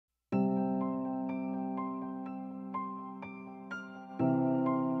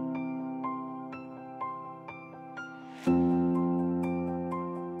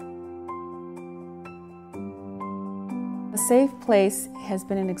Safe Place has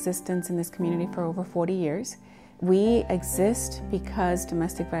been in existence in this community for over 40 years. We exist because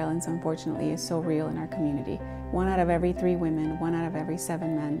domestic violence, unfortunately, is so real in our community. 1 out of every 3 women, 1 out of every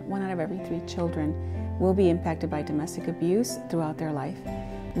 7 men, 1 out of every 3 children will be impacted by domestic abuse throughout their life.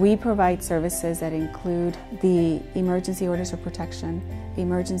 We provide services that include the emergency orders of protection,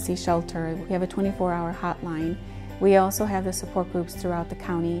 emergency shelter. We have a 24-hour hotline. We also have the support groups throughout the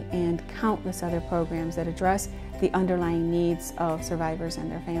county and countless other programs that address the underlying needs of survivors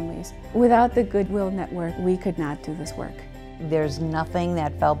and their families. Without the Goodwill Network, we could not do this work. There's nothing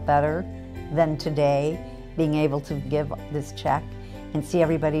that felt better than today, being able to give this check and see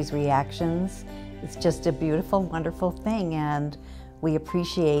everybody's reactions. It's just a beautiful, wonderful thing, and we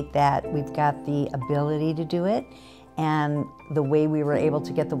appreciate that we've got the ability to do it, and the way we were able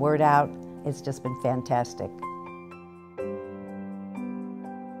to get the word out has just been fantastic.